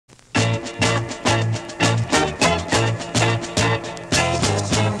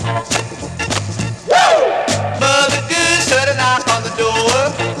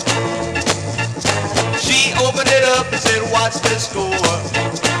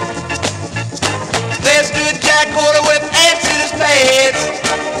that quarter whip and to his pants.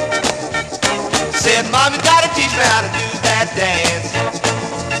 Said, Mom, you gotta teach me how to do that dance.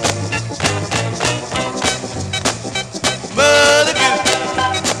 Mother Goose,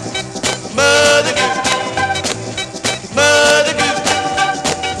 Mother Goose, Mother Goose,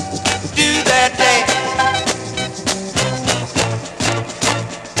 do that dance.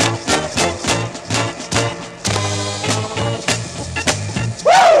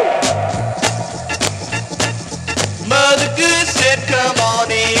 Woo! Mother Goose said, come on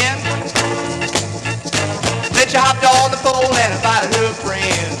in. Then she hopped on the pole and invited her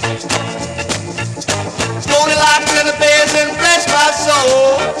friends. Stony lights in the bears and bless my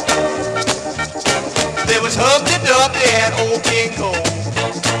soul. There was Humpty Dumpty and old King Cole.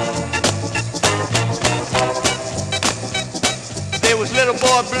 There was little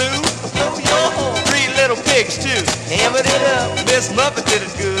boy Blue, three little pigs too. Hammered it up. Miss Muffet did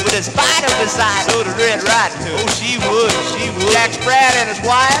it good. With his spider beside. So did Red Riding Hood. Oh, she would, she would. Jack Sprat and his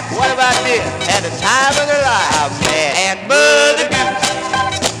wife. What about this? Had the time of their life. Oh, man. And Mother Goose,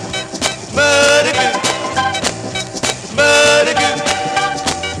 Mother Goose,